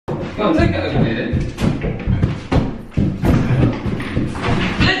Come on, take it over there then.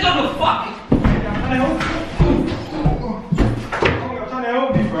 Let's go the fuck! I'm trying to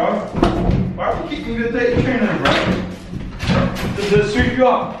help you, bro. Why would you keep me the dirty trainer, bro? Just sweep you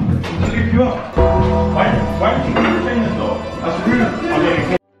up. Just sweep you up. Why do you keep me the trainers though? That's rude. I'm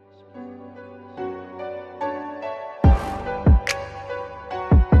getting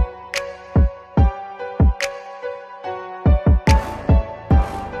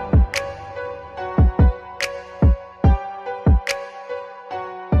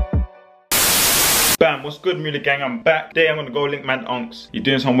Bam, what's good, Mula Gang? I'm back. Today I'm gonna go link MADUNCKS. He's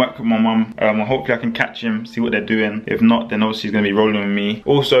doing some work with my mum. Hopefully I can catch him, see what they're doing. If not, then obviously he's gonna be rolling with me.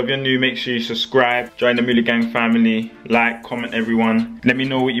 Also, if you're new, make sure you subscribe, join the Mula Gang family, like, comment, everyone. Let me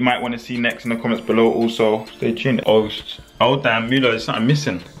know what you might want to see next in the comments below. Also, stay tuned. Oh damn, Mula, there's something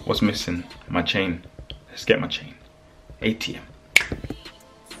missing. What's missing? My chain. Let's get my chain. ATM.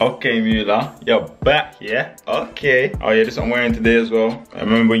 Okay, Mula, you're back, yeah? Okay. Oh yeah, this I'm wearing today as well. I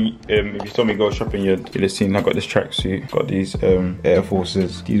remember when if you saw me go shopping, you'd have seen I got this tracksuit, got these Air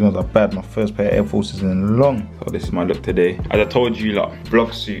Forces. These ones are bad, my first pair of Air Forces in long. So this is my look today. As I told you, like,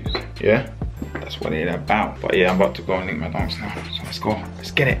 vlog suits, yeah? That's what they're about. But yeah, I'm about to go and link MADUNCKS now. So let's go, let's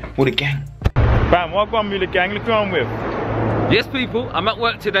get it, Mula Gang. Bam, welcome Mula Gang, look who I'm with. Yes, people, I'm at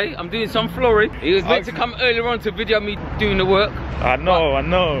work today. I'm doing some flooring. He was meant to come earlier on to video me doing the work. I know.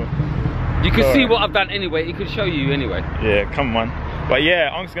 You can see what I've done anyway. He could show you anyway. Yeah, come on. But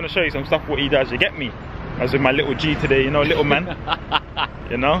yeah, I'm just gonna show you some stuff what he does. You get me? I was with my little G today, you know, little man.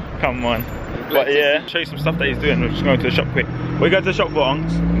 You know, come on. But yeah, show you some stuff that he's doing. We're just going to the shop quick. Where you going to the shop for,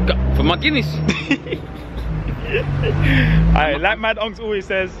 Unks? For my Guinness. Alright, like MADUNCKS always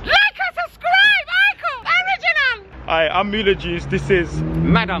says. I'm Mularjuice, this is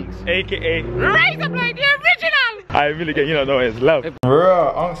MADUNCKS, aka Razorblade, the original. I really get, you don't know it's love.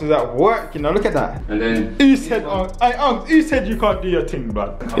 Bruh, Unks is at work, you know, look at that. And then who said Unks, who said you can't do your thing,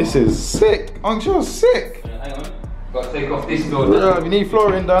 bud? This is sick. Unks, you're sick. Hang on. Gotta take off this door. Bruh, we need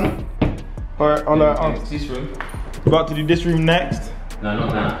flooring done. Alright, Unks. This room. About to do this room next. No,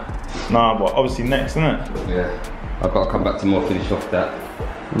 not now. Nah, but obviously next, isn't it? Yeah. I've got to come back tomorrow, finish off that.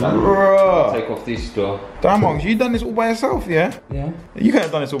 Bruh. Take off this door. Damn, Unks, you done this all by yourself, yeah? Yeah. You could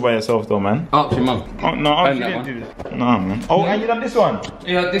have done this all by yourself though, man. Ask your mum. Oh, no, Unks, you didn't do this. Nah, man. Oh, and you done this one?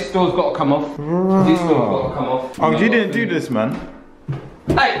 Yeah, this door's got to come off. Bruh. This door's got to come off. Unks, you didn't do this, man.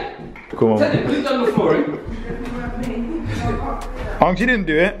 Hey! Come on. Tell him, who's done the flooring? Unks, you didn't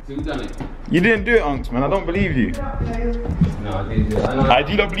do it. Who's done it? You didn't do it, Unks, man. I don't believe you. No, I didn't do it. I know.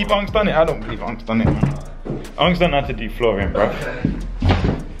 Do you not believe Unks done it? I don't believe Unks done it, man. Unks don't know how to do flooring, bro. Okay.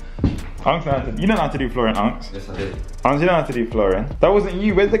 Unks don't know how to, you don't know how to do flooring, Unks. Yes, I did. Unks, you don't know how to do flooring. That wasn't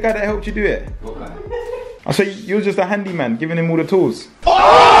you. Where's the guy that helped you do it? What guy? I say you were just a handyman, giving him all the tools. Oh!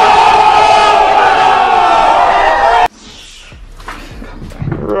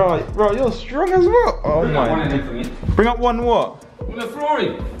 Right, you're strong as well. Oh Bring my. up one of them for me. Bring up one what? The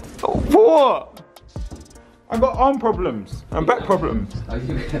flooring. Oh, for what? I got arm problems and back problems.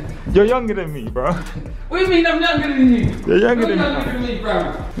 You're younger than me, bro. What do you mean I'm younger than you? You're younger than me,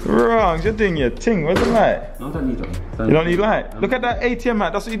 bro. Wrong, you're doing your thing. Where's the light? No, I don't need light. You don't need light? Look at that ATM,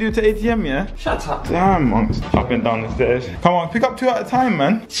 Matt. That's what you do to ATM, yeah? Shut up. Damn, Monks. Up and down the stairs. Come on, pick up 2 at a time,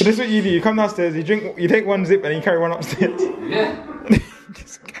 man. So this is what you do. You come downstairs, you drink, you take 1 zip and you carry 1 upstairs. Yeah.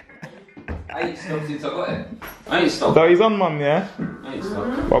 I ain't stopped since I got it. I ain't stopped. So he's on, mum, yeah? I ain't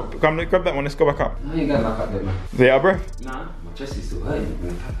stopped. Well, come, grab that one. Let's go back up. I ain't going back up there, man. Is it out of breath? Nah, my chest is still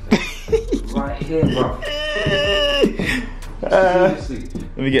hurting. Right here, bro. Seriously.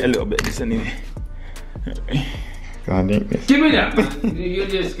 Let me get a little bit of this anyway. God damn this. Give me that, man. You're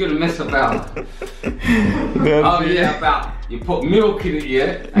just gonna mess about. Oh yeah, about you put milk in it,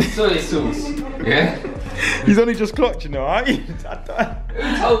 yeah, and soy sauce, yeah. He's only just clocked, you know. I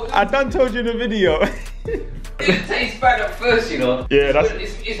done told you in the video. It tastes bad at first, you know. Yeah, that's.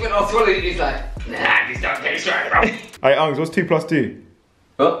 It's when I swallow it, it's like, nah, this don't taste right, bro. Hey, Unks, what's 2 plus 2?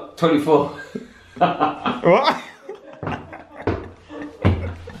 Oh, 24. What?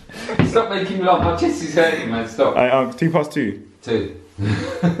 Stop making me laugh. My chest is hurting, man. Stop. Hey, Unks, 2 plus 2. 2.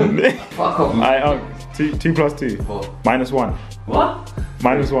 Fuck off, man. Hey, Unks, 2 plus 2. 4. Minus 1. What?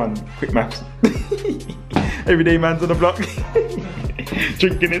 Minus 1. Quick maths. Everyday man's on the block.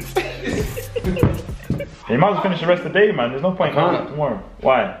 Drinking it. You might as well finish the rest of the day, man. There's no point going up tomorrow.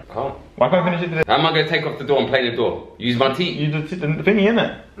 Why? Can't. Why can't I finish it today? How am I going to take off the door and plane the door? Use my teeth? You the thingy,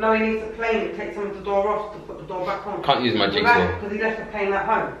 innit? No, he needs to plane it, take some of the door off to put the door back on. Can't use my jigsaw. Because he left the plane at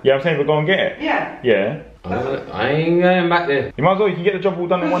home. Yeah, I'm saying we'll go and get it. Yeah. Yeah. I ain't going back there. You might as well, you can get the job all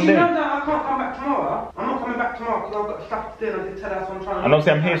done in one day. You know that I can't come back tomorrow? I'm not coming back tomorrow because I've got stuff to do and I did tell her that's what I'm trying to do. And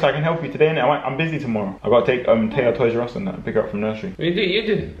obviously I'm here so I can help you today, innit? I'm busy tomorrow. I've got to take Taylor Toys R Us and that and pick her up from nursery. You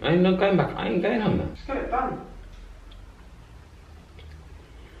do. I ain't not going back. I ain't going home now. Just get it done.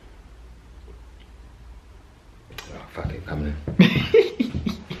 Oh, fuck it, come in.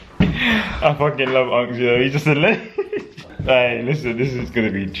 I fucking love Unks, you know, he's just a Hey, listen, this is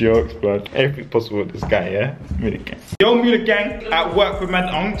gonna be jokes, blood. Everything possible with this guy, yeah? MULARGANG. Yo, MULARGANG at work with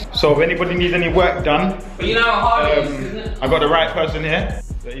MADUNCKS. So if anybody needs any work done, But you know how hard it is, isn't it? I got the right person here.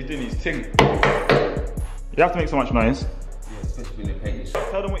 But he's doing his thing. You have to make so much noise. Yeah, especially when they paint this.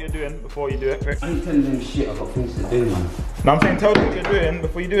 Tell them what you're doing before you do it. I ain't telling them shit, I've got things to do, man. No, I'm saying tell them what you're doing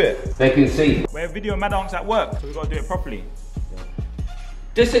before you do it. They can see. We're video MADUNCKS at work, so we gotta do it properly.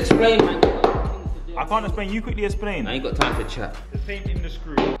 Just explain, man. I can't explain, you quickly explain. I ain't got time to chat. The paint in the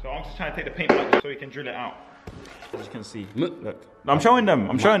screw. So I'm just trying to take the paint out so we can drill it out. As you can see. Look. No, I'm showing them.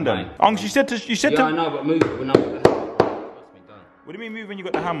 I'm showing them. Unks, you said to. Yeah, I know, but move it when I'm done. What do you mean move when you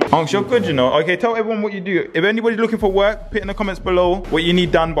got the hammer? Unks, you're good, you know. Okay, tell everyone what you do. If anybody's looking for work, put in the comments below what you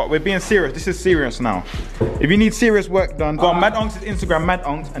need done. But we're being serious. This is serious now. If you need serious work done, go on MADUNCKS' Instagram,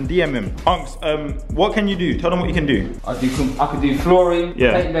 MADUNCKS, and DM him. Unks, what can you do? Tell them what you can do. I could do flooring,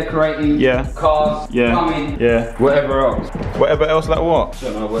 paint decorating, cars, plumbing, whatever else. Whatever else, like what?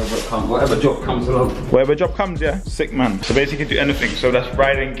 I don't know, whatever job comes along. Whatever job comes, yeah. Sick man. So basically do anything. So that's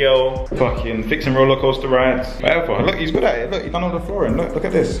riding girl, fucking fixing roller coaster rides, whatever. Look, he's good at it. Look, he's done all the flooring. Look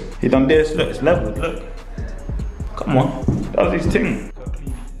at this. He done this. Look, it's leveled. Look. Come on. That was his thing.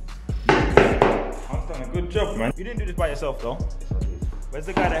 I've done a good job, man. You didn't do this by yourself, though. Where's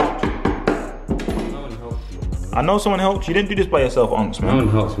the guy that helped you? No one helps you, man. I know someone helped you. You didn't do this by yourself, Unks, man. No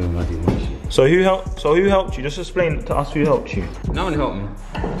one helps me when I do my shit. So who helped you? Just explain to us who helped you. No one helped me.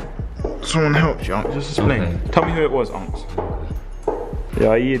 Someone helped you, Unks. Just explain. Okay. Tell me who it was, Unks.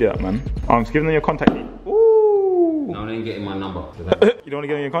 Yeah, you do that, man. Unks, give them your contact details. Ooh. No one ain't getting my number. You don't want to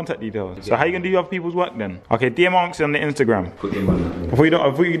give them your contact details. So how you gonna do other people's work then? Okay, DM Unks on the Instagram. Put them on that. Before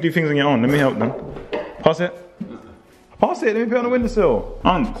you do things on your own, let me help them. Pass it. Pass it. Let me put it on the windowsill.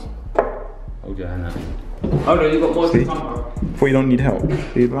 Unks. Hold your hand out. Hold on, you got more to come, bro. Before you don't need help.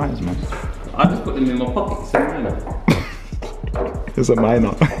 These lines, man. I just put them in my pocket. It's a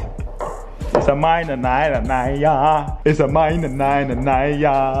minor. It's a minor. It's a minor, yeah. It's a minor,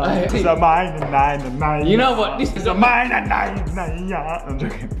 yeah. It's a minor, yeah. You know what? This is a minor, yeah. I'm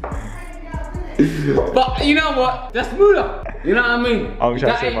joking. But you know what? That's Mula. You know what I mean?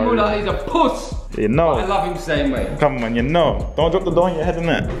 That ain't Mula. He's a puss. You know. But I love him the same way. Come on, you know. Don't drop the door on your head,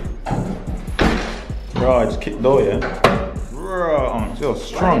 innit? Bro, I just kicked the door, yeah? Bro, you're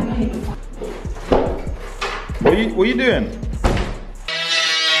strong. What are you doing?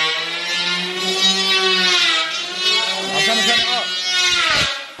 I'm trying to turn it up.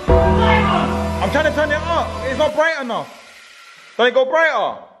 I'm trying to turn it up. It's not bright enough. Don't it go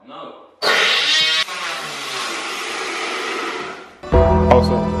brighter? No.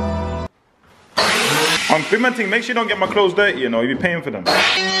 Also. Big man thing, make sure you don't get my clothes dirty, you know, you'll be paying for them.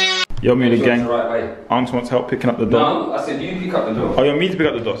 Yo, MULARGANG. Right way. Unks wants help picking up the door. No, I said you pick up the door. Oh, you want me to pick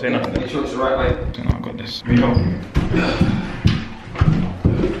up the door? Say nothing. Make sure it's the right way. No, I got this. Here we go.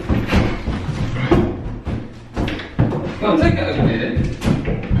 Go on, take it over there then.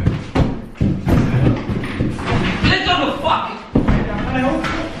 Let's go the fuck. I'm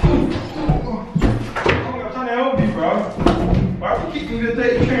trying to help you, bro. Why are you keeping the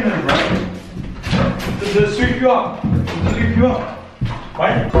dirty trainer, bro? To sweep you up. Why?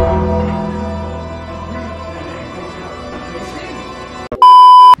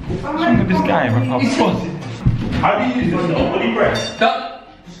 What's wrong with this guy, bro? How do you use this though? What do you press? Stop.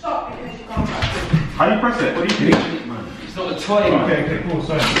 How do you press it? What do you do? It's not a toy, man. Okay, cool,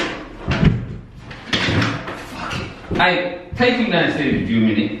 sorry. Hey, take him downstairs if you a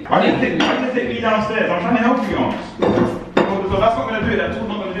minute. Why did you take me downstairs? I'm trying to help you, Unks. So that's not going to do it. That tool's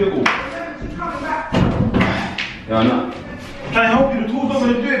not going to do it all. Yeah, I know. I'm trying to help you. The tool's not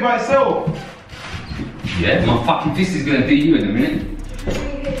going to do it by itself. Yeah, my fucking fist is going to do you in a minute.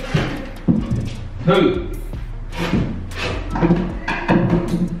 Who?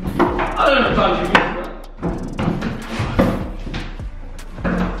 I don't know time to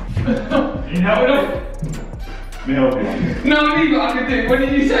You need help? Let me help you. No, leave it, I can do it. What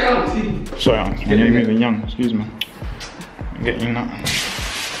did you say, auntie? Sorry, Unks. When you're moving young, excuse me. I'm getting that.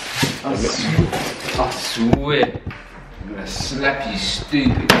 I swear, I'm gonna slap you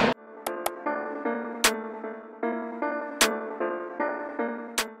stupid.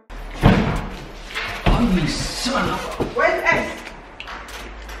 you son of a... Where's S?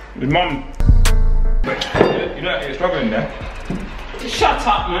 With mum. You know you're struggling there. Shut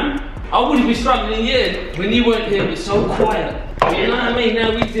up, man. I wouldn't be struggling here when you weren't here. It's so quiet. You know what I mean?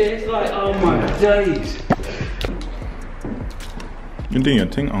 Now we did. It's like, oh my days. You're doing your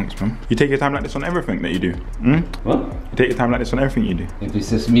thing, Unks, man. You take your time like this on everything that you do. What? You take your time like this on everything you do. If it's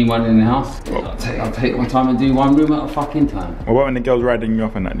just me one in the house, I'll take my time and do one room at a fucking time. Or what when the girl's riding you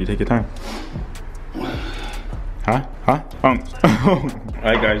off and that? Do you take your time? Huh? Huh? Unks.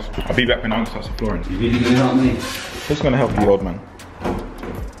 Alright guys, I'll be back when Unks starts flooring. You really gonna help me? Just gonna help you, old man.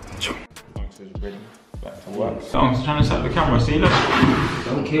 Unks is ready. Back to work. Unks is trying to set the camera, see look.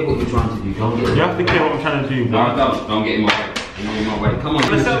 Don't care what you're trying to do, don't get. You have to care what I'm trying to do. No, don't get in my way. Don't get in my way. Come on,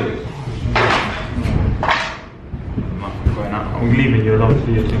 let's do it. I'm going out. I'm leaving you alone to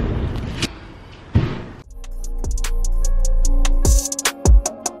do your thing.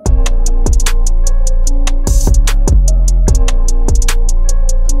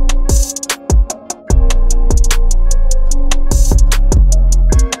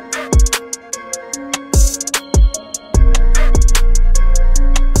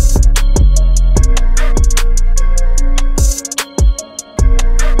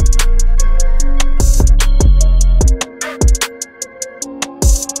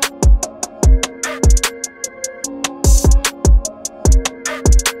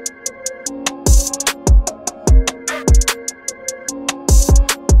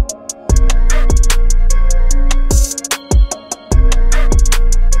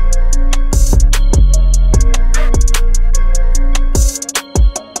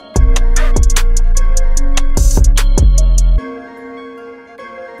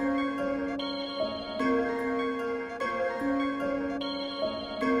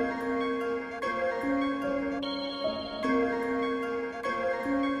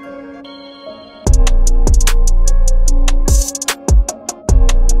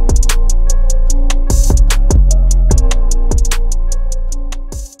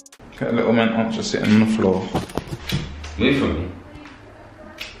 Got a little man Unks just sitting on the floor. Move from me.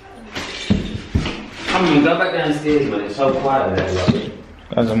 Come on, go back downstairs, man. It's so quiet there.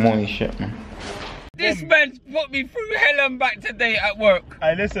 That's a morning shit, man. This man's put me through hell and back today at work.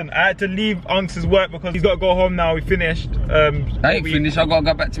 Hey, listen, I had to leave Unks' work because he's got to go home now. We finished. I ain't finished. I gotta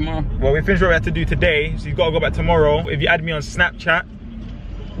go back tomorrow. Well, we finished what we had to do today, so he's got to go back tomorrow. If you add me on Snapchat,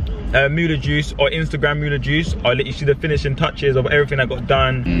 Mularjuice, or Instagram Mularjuice, I'll let you see the finishing touches of everything I got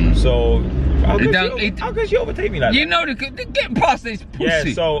done. So how could you overtake me like that? You know, they're getting past this pussy. Yeah,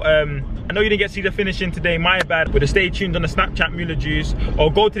 so I know you didn't get to see the finishing today, my bad, but stay tuned on the Snapchat Mularjuice,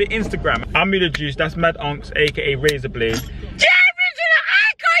 or go to the Instagram. I'm Mularjuice, that's MADUNCKS, aka Razorblade. Yeah, original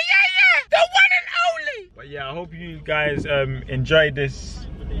icon, yeah, the one and only. But yeah, I hope you guys enjoyed this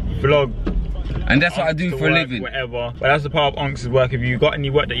vlog. And that's what I do for a living. Whatever. But that's the part of Unks' work. If you got any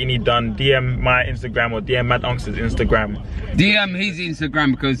work that you need done, DM my Instagram or DM MADUNCKS' Instagram. DM his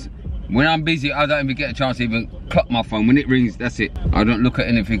Instagram, because when I'm busy, I don't even get a chance to even clock my phone. When it rings, that's it. I don't look at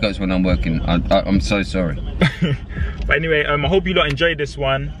anything else when I'm working. I'm so sorry. But anyway, I hope you lot enjoyed this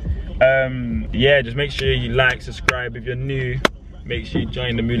one. Yeah, just make sure you like, subscribe. If you're new, make sure you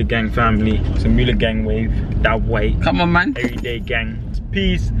join the MULARGANG family. It's a MULARGANG wave, that way. Come on, man. Everyday gang.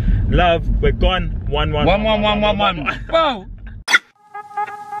 Peace, love, we're gone. One. Whoa.